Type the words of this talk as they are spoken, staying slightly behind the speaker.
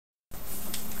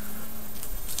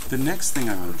The next thing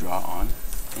I'm going to draw on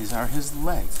are his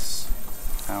legs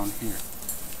down here.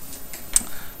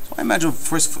 So I imagine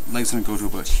first leg's going to go to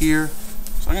about here.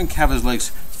 So I'm going to have his legs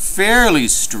fairly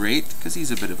straight because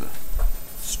he's a bit of a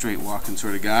straight walking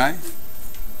sort of guy.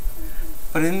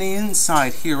 But in the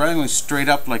inside here, rather than going straight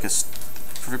up like a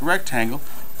perfect rectangle,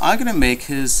 I'm going to make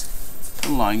the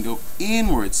line go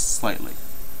inwards slightly.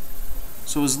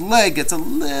 So his leg gets a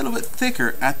little bit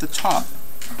thicker at the top.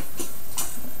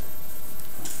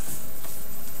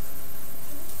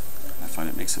 I find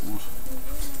it makes it more.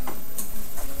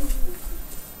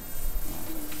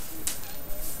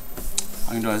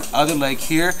 I'm going to do his other leg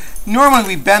here.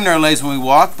 Normally we bend our legs when we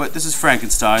walk, but this is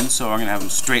Frankenstein, so I'm going to have him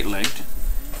straight-legged.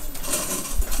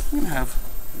 I'm going to have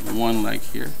one leg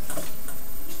here.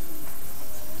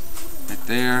 Right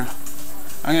there.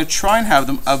 I'm going to try and have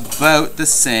them about the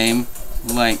same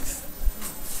length.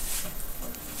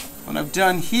 What I've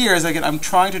done here is I'm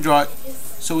trying to draw it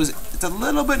so it's a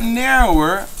little bit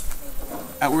narrower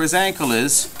at where his ankle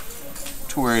is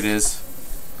to where it is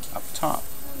up top.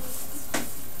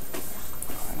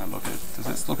 And does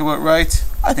this look about right?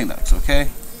 I think that looks okay.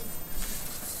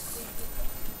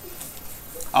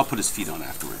 I'll put his feet on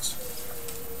afterwards.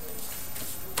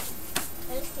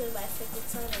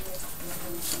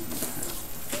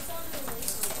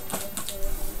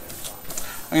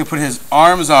 I'm going to put his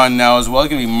arms on now as well.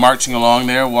 He's going to be marching along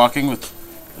there, walking with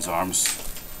his arms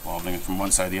wobbling from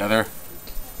one side to the other.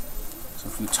 So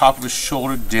from the top of his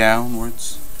shoulder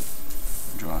downwards,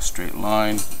 draw a straight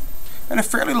line. And a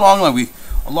fairly long line.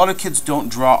 A lot of kids don't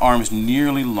draw arms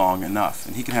nearly long enough.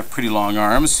 And he can have pretty long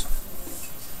arms.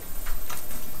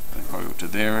 And probably go to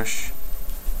there-ish.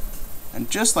 And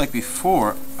just like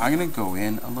before, I'm going to go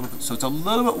in a little bit. So it's a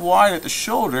little bit wider at the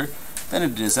shoulder than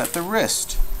it is at the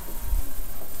wrist.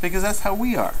 Because that's how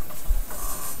we are.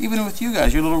 Even with you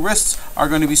guys, your little wrists are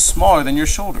going to be smaller than your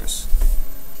shoulders.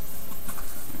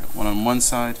 One on one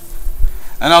side.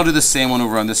 And I'll do the same one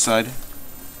over on this side.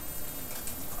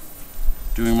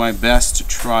 Doing my best to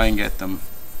try and get them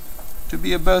to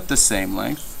be about the same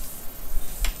length.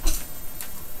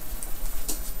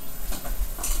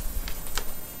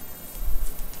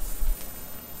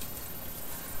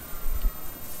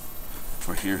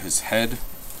 For here, his head.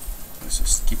 Let's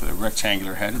just keep it a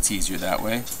rectangular head. It's easier that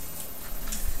way.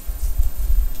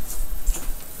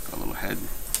 Got a little head.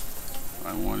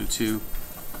 I wanted to.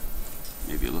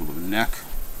 Maybe a little bit of a neck.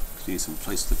 You need some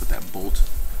place to put that bolt.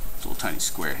 It's a little tiny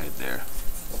square head there.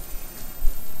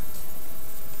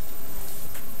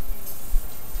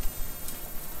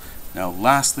 Now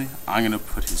lastly, I'm going to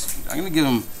put his feet. I'm going to give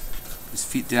him his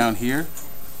feet down here.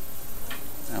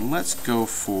 And let's go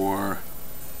for,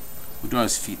 we'll draw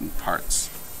his feet in parts.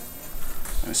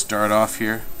 I'm going to start off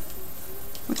here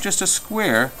with just a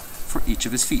square for each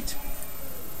of his feet.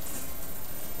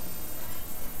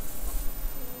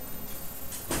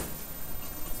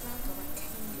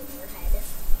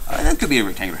 That could be a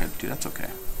rectangular head too, that's okay.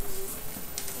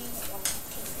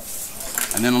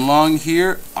 And then along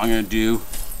here, I'm going to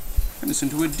turn this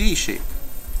into a D shape.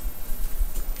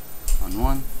 On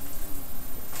one,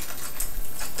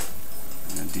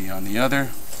 and a D on the other.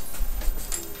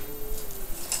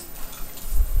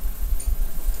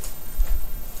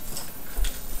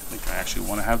 I think I actually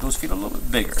want to have those feet a little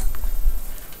bit bigger.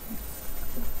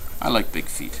 I like big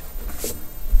feet.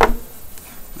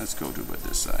 Let's go to about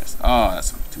this size. Oh,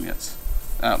 that's to me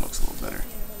that looks a little better.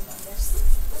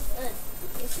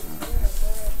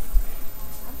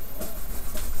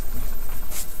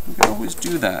 We can always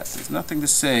do that. There's nothing to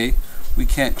say we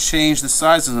can't change the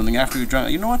size of something after we've drawn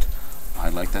it. You know what?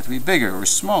 I'd like that to be bigger or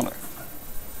smaller.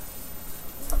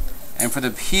 And for the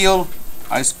heel,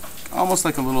 I almost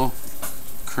like a little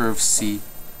curved C.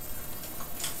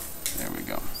 There we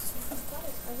go.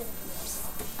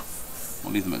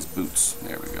 We'll leave them as boots.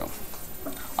 There we go.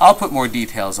 I'll put more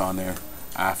details on there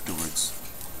afterwards.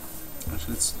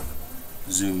 Let's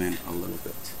zoom in a little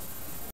bit.